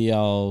maybe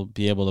I'll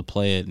be able to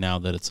play it now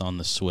that it's on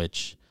the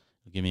Switch.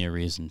 It'll give me a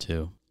reason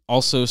to.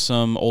 Also,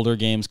 some older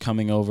games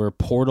coming over.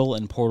 Portal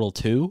and Portal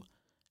 2.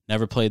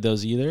 Never played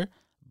those either.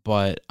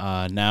 But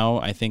now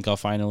I think I'll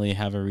finally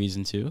have a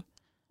reason to.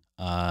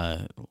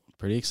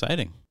 Pretty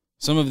exciting.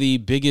 Some of the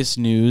biggest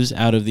news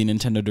out of the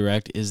Nintendo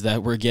Direct is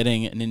that we're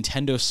getting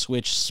Nintendo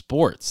Switch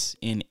Sports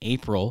in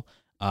April.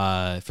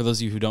 For those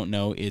of you who don't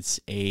know, it's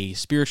a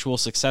spiritual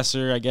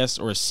successor, I guess,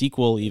 or a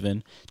sequel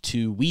even,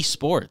 to Wii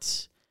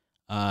Sports,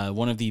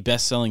 one of the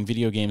best-selling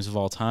video games of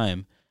all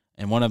time,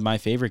 and one of my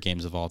favorite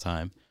games of all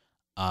time.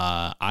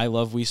 I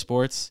love Wii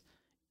Sports.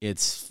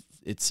 It's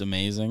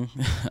amazing.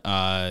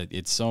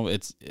 It's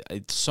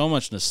so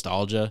much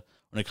nostalgia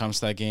when it comes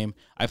to that game.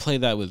 I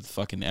played that with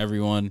fucking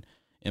everyone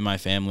in my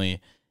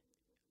family,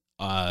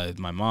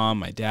 my mom,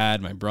 my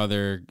dad, my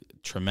brother,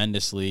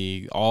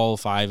 tremendously, all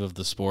 5 of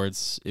the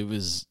sports. It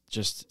was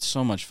just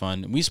so much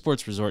fun. Wii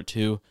Sports Resort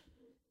 2,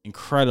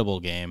 incredible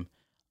game.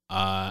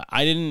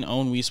 I didn't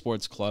own Wii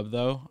Sports Club,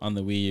 though, on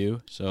the Wii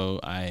U, so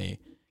I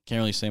can't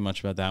really say much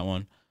about that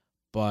one.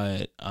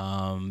 But,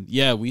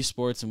 Wii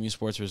Sports and Wii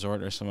Sports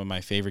Resort are some of my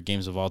favorite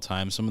games of all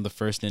time. Some of the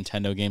first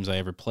Nintendo games I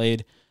ever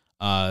played.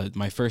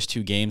 My first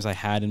 2 games I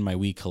had in my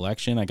Wii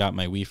collection. I got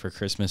my Wii for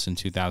Christmas in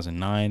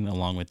 2009,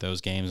 along with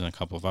those games and a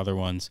couple of other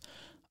ones.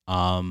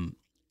 I'm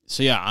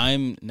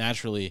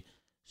naturally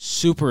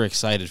super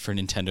excited for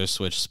Nintendo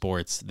Switch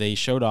Sports. They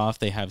showed off,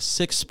 they have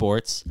 6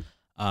 sports,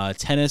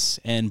 tennis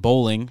and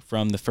bowling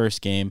from the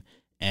first game,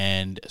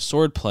 and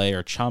swordplay,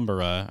 or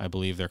chambara, I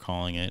believe they're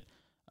calling it.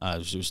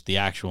 It was the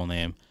actual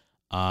name.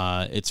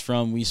 It's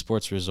from Wii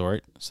Sports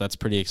Resort, so that's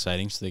pretty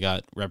exciting. So they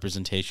got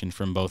representation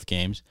from both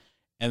games.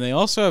 And they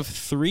also have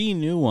 3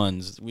 new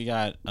ones. We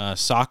got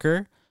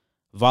soccer,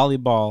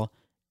 volleyball,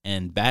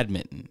 and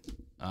badminton.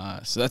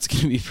 So that's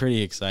going to be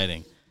pretty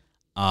exciting.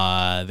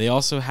 They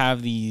also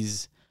have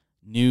these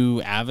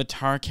new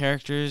avatar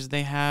characters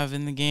they have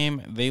in the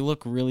game. They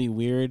look really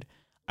weird.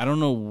 I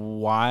don't know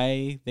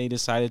why they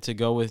decided to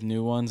go with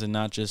new ones and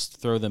not just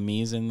throw the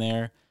Miis in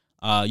there.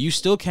 You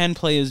still can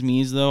play as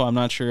Miis, though. I'm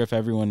not sure if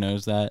everyone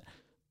knows that.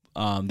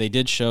 They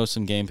did show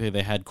some gameplay.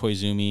 They had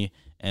Koizumi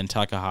and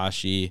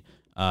Takahashi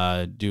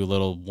do a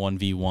little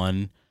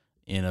 1v1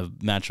 in a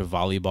match of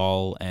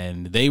volleyball,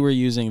 and they were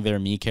using their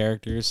Mii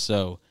characters.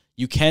 So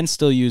you can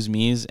still use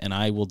Miis, and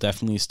I will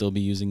definitely still be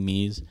using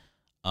Miis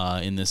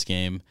in this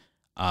game.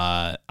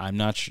 I'm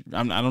not sure.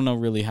 I don't know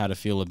really how to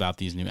feel about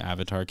these new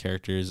Avatar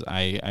characters.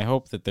 I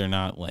hope that they're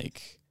not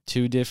like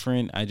too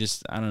different. I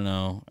don't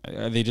know.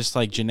 Are they just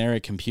like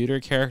generic computer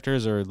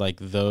characters, or like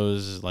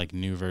those like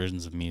new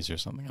versions of Miis or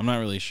something? I'm not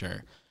really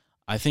sure.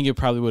 I think it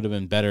probably would have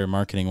been better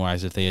marketing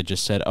wise if they had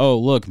just said, "Oh,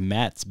 look,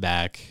 Matt's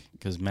back,"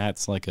 because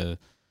Matt's like a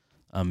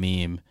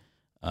meme.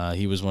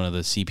 He was one of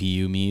the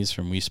CPU Miis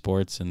from Wii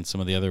Sports and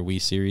some of the other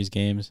Wii Series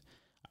games.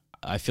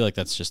 I feel like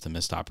that's just a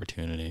missed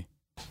opportunity.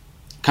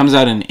 Comes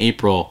out in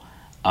April,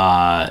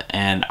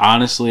 and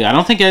honestly, I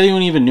don't think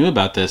anyone even knew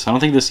about this. I don't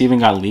think this even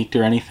got leaked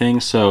or anything,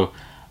 so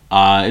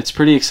it's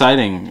pretty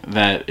exciting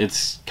that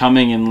it's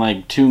coming in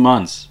like 2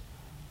 months.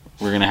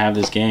 We're going to have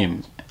this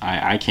game.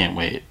 I can't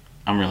wait.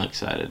 I'm really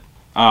excited.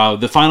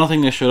 The final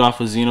thing they showed off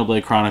was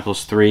Xenoblade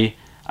Chronicles 3.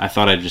 I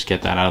thought I'd just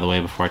get that out of the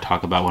way before I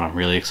talk about what I'm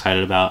really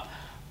excited about.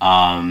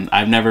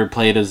 I've never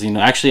played a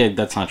Xenoblade. Actually,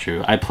 that's not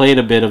true. I played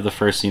a bit of the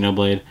first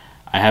Xenoblade.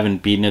 I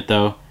haven't beaten it,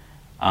 though.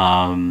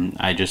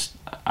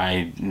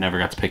 I never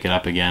got to pick it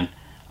up again.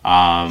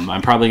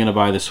 I'm probably going to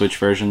buy the Switch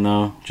version,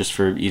 though, just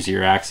for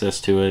easier access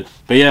to it.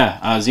 But yeah,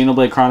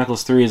 Xenoblade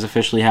Chronicles 3 is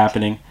officially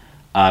happening.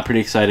 Pretty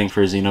exciting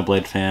for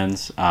Xenoblade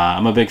fans.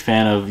 I'm a big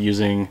fan of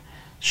using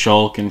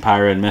Shulk and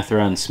Pyra and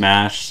Mythra and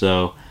Smash,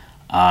 so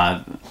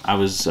I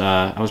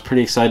was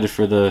pretty excited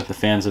for the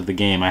fans of the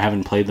game. I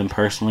haven't played them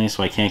personally,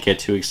 so I can't get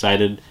too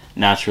excited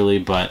naturally,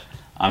 but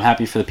I'm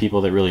happy for the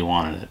people that really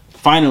wanted it.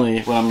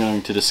 Finally, what I'm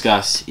going to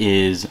discuss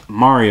is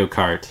Mario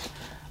Kart.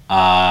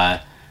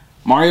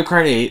 Mario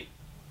Kart 8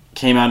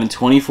 came out in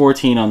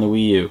 2014 on the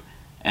Wii U,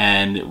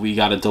 and we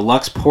got a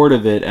deluxe port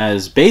of it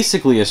as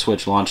basically a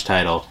Switch launch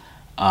title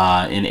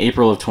in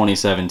April of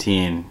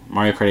 2017.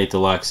 Mario Kart 8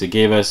 Deluxe. It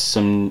gave us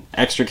some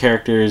extra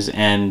characters,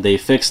 and they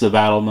fixed the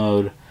battle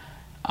mode,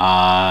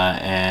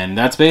 and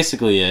that's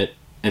basically it.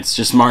 It's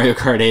just Mario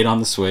Kart 8 on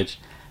the Switch,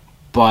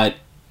 but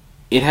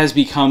it has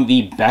become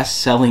the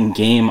best-selling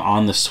game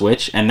on the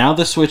Switch, and now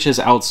the Switch has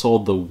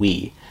outsold the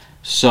Wii.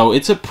 So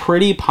it's a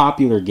pretty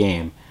popular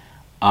game.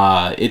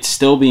 It's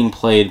still being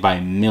played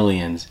by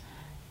millions.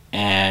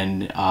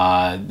 And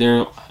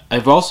there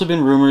have also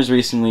been rumors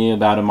recently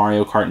about a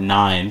Mario Kart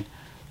 9,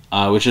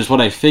 which is what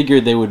I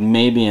figured they would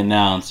maybe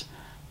announce.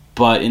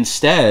 But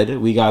instead,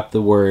 we got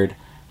the word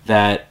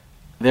that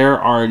there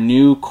are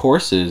new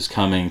courses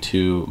coming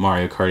to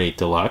Mario Kart 8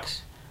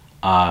 Deluxe.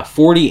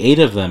 48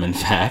 of them, in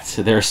fact.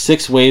 There are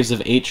 6 waves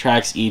of 8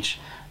 tracks each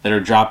that are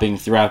dropping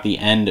throughout the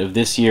end of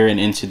this year and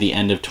into the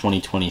end of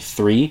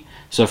 2023.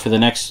 So for the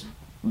next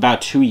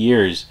about 2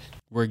 years,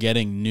 we're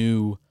getting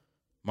new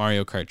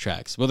Mario Kart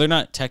tracks. Well, they're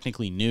not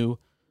technically new,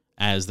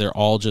 as they're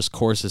all just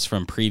courses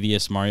from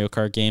previous Mario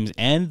Kart games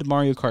and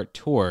Mario Kart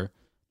Tour,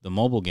 the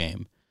mobile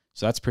game.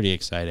 So that's pretty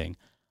exciting.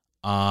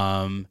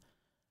 I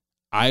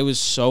was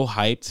so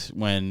hyped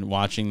when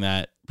watching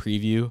that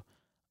preview.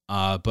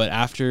 But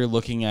after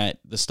looking at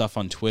the stuff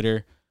on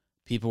Twitter,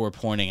 people were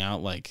pointing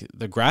out like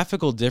the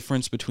graphical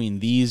difference between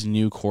these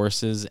new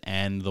courses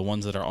and the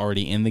ones that are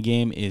already in the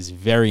game is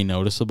very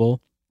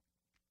noticeable.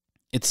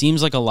 It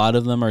seems like a lot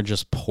of them are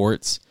just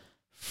ports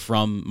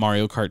from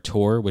Mario Kart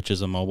Tour, which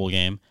is a mobile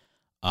game.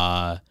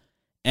 And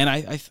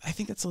I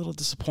think that's a little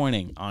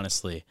disappointing,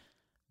 honestly.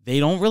 They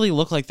don't really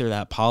look like they're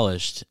that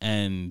polished.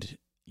 And,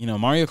 you know,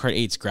 Mario Kart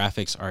 8's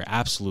graphics are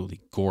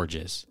absolutely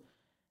gorgeous.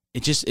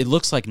 It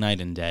looks like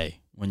night and day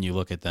when you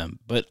look at them.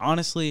 But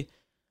honestly,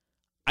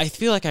 I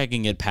feel like I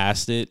can get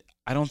past it.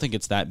 I don't think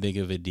it's that big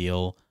of a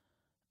deal.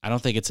 I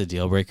don't think it's a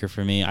deal breaker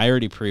for me. I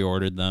already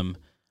pre-ordered them.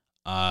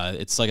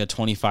 It's like a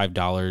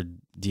 $25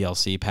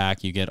 DLC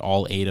pack. You get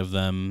all 8 of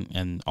them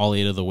and all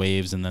 8 of the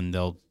waves, and then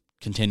they'll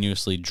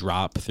continuously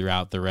drop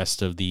throughout the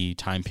rest of the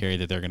time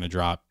period that they're going to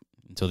drop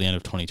until the end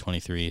of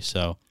 2023.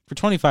 So for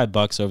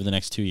 $25 over the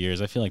next 2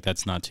 years, I feel like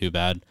that's not too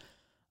bad.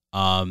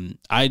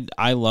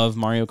 I love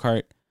Mario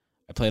Kart.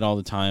 I play it all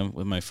the time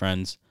with my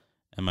friends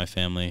and my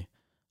family.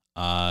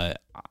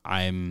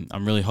 I'm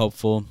really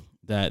hopeful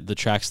that the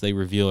tracks they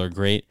reveal are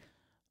great.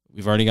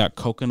 We've already got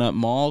Coconut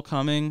Mall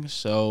coming,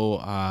 so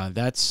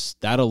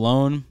that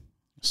alone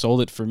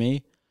sold it for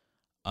me.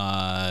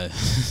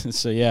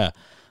 So yeah.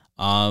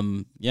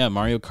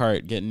 Mario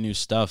Kart getting new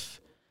stuff.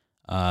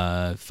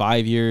 5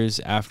 years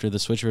after the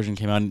Switch version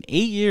came out and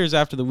 8 years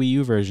after the Wii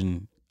U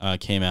version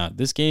came out.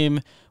 This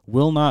game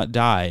will not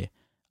die.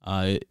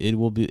 It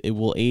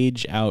will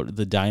age out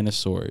the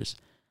dinosaurs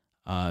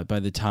by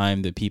the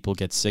time that people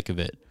get sick of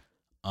it.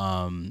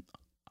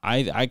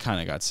 I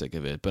kind of got sick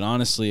of it, but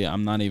honestly,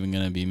 I'm not even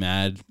going to be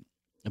mad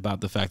about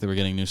the fact that we're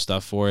getting new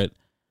stuff for it.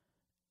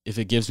 If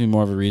it gives me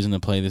more of a reason to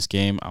play this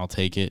game, I'll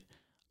take it.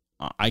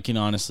 I can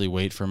honestly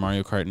wait for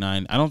Mario Kart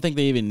 9. I don't think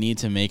they even need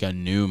to make a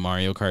new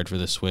Mario Kart for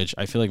the Switch.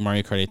 I feel like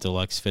Mario Kart 8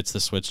 Deluxe fits the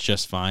Switch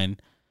just fine.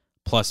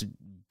 Plus,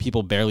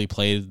 people barely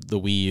played the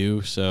Wii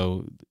U,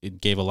 so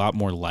it gave a lot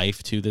more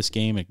life to this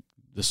game.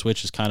 The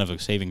Switch is kind of a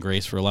saving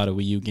grace for a lot of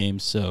Wii U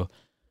games, so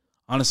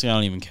honestly, I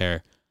don't even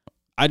care.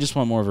 I just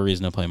want more of a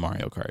reason to play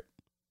Mario Kart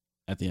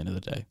at the end of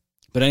the day.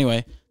 But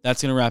anyway,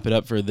 that's going to wrap it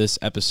up for this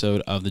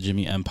episode of the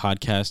Jimmy M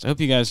Podcast. I hope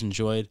you guys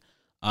enjoyed.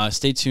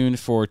 Stay tuned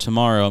for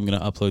tomorrow. I'm going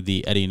to upload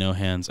the Eddie No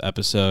Hands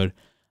episode.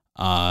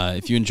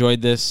 If you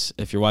enjoyed this,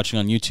 if you're watching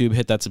on YouTube,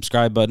 hit that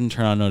subscribe button,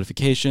 turn on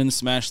notifications,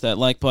 smash that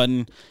like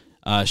button,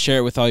 share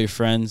it with all your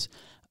friends.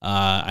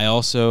 I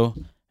also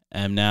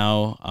am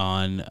now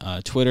on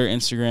Twitter,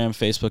 Instagram,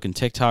 Facebook, and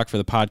TikTok for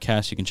the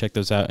podcast. You can check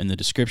those out in the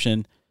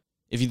description.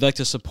 If you'd like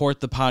to support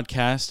the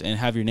podcast and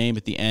have your name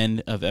at the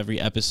end of every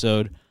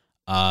episode,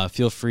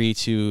 feel free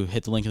to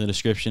hit the link in the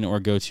description or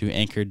go to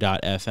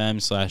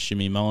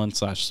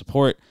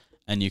anchor.fm/JimmyMullen/support,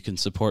 and you can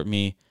support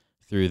me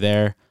through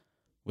there.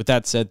 With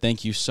that said,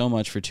 thank you so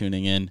much for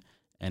tuning in,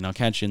 and I'll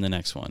catch you in the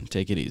next one.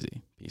 Take it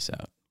easy. Peace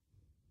out.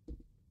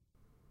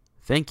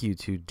 Thank you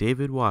to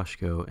David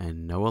Washko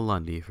and Noah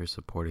Lundy for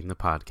supporting the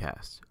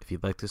podcast. If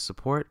you'd like to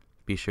support,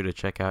 be sure to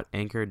check out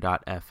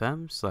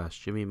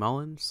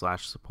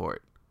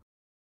anchor.fm/JimmyMullen/support.